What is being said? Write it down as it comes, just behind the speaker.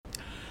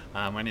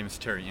My name is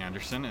Terry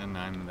Anderson, and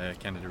I'm the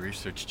Canada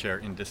Research Chair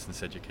in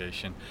Distance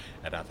Education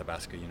at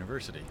Athabasca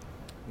University.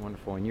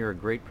 Wonderful, and you're a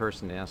great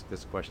person to ask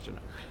this question.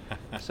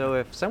 So,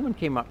 if someone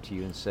came up to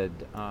you and said,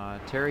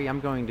 Terry, I'm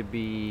going to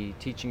be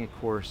teaching a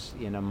course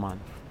in a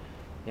month,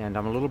 and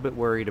I'm a little bit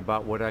worried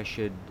about what I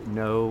should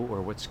know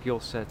or what skill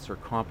sets or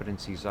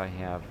competencies I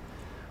have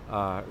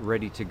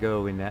ready to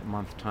go in that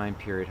month time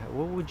period,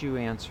 what would you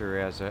answer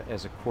as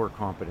a core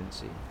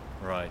competency?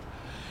 Right.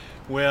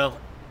 Well,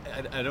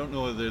 I don't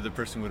know whether the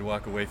person would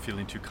walk away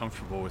feeling too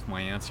comfortable with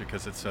my answer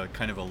because it's a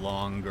kind of a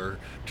longer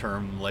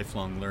term,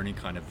 lifelong learning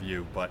kind of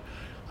view. But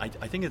I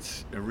think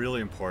it's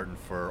really important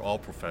for all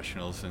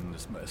professionals and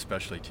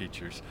especially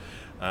teachers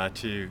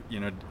to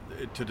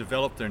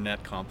develop their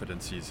net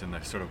competencies and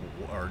their sort of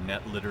or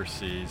net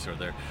literacies or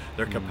their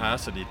Mm,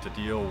 capacity to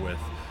deal with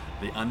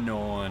the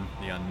unknown,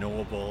 the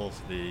unknowables,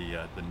 the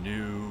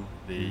new,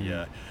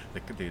 mm,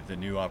 the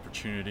new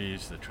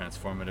opportunities, the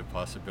transformative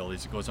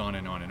possibilities. It goes on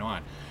and on and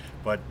on.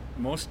 But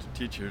most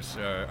teachers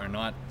are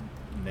not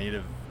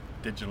native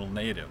digital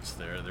natives.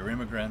 They're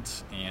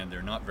immigrants and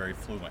they're not very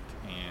fluent.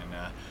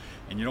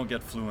 And you don't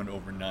get fluent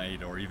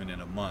overnight or even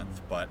in a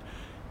month. But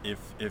if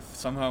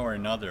somehow or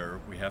another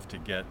we have to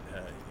get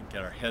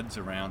our heads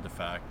around the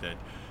fact that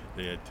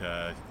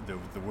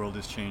the world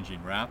is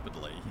changing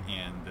rapidly,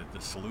 and that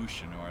the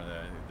solution or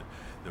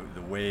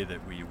the way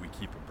that we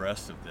keep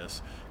abreast of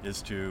this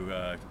is to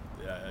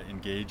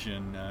engage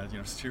in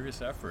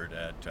serious effort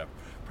at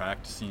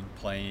practicing,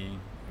 playing,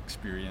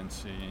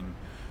 experiencing,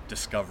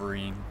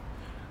 discovering,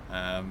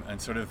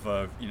 and sort of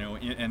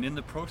and in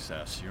the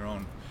process, your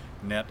own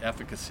net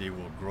efficacy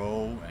will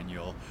grow, and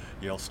you'll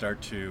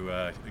start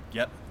to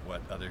get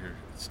what other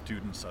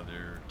students,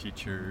 other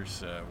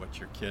teachers, what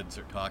your kids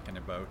are talking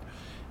about,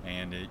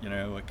 and it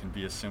can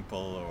be as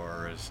simple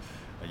or as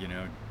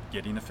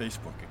getting a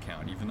Facebook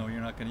account, even though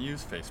you're not going to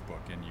use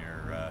Facebook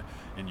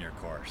in your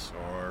course,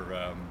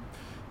 or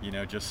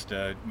just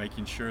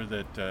making sure you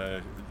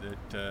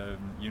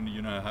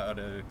know how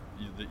to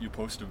that you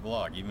post a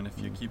blog, even if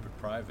you mm. keep it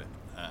private.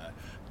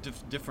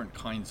 Different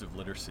kinds of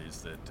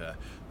literacies that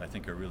I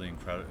think are really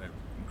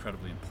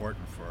incredibly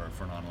important for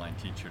an online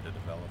teacher to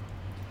develop.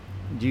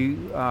 Do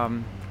you,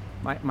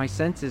 my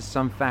sense is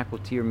some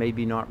faculty are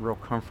maybe not real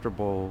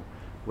comfortable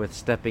with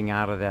stepping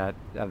out of that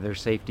of their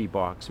safety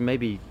box.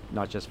 Maybe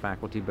not just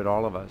faculty, but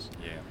all of us.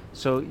 Yeah.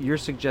 So you're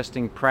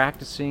suggesting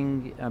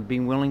practicing,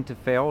 being willing to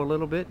fail a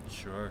little bit.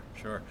 Sure,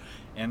 sure,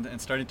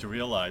 and starting to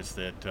realize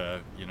that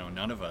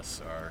none of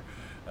us are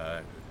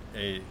uh,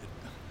 a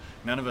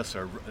none of us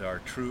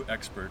are true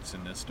experts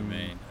in this Mm.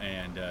 domain,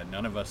 and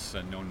none of us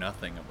know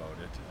nothing about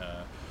it.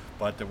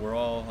 But that we're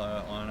all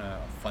on a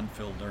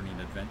fun-filled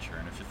learning adventure.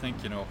 And if you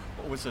think,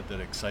 what was it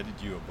that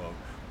excited you about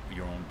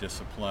your own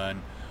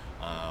discipline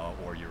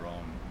or your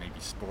own maybe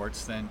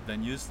sports,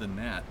 then use the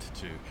net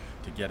to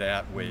get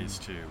at Mm. ways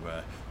to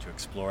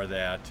explore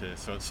that,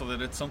 so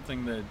that it's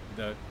something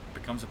that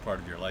becomes a part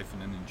of your life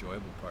and an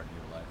enjoyable part of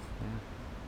your life. Yeah.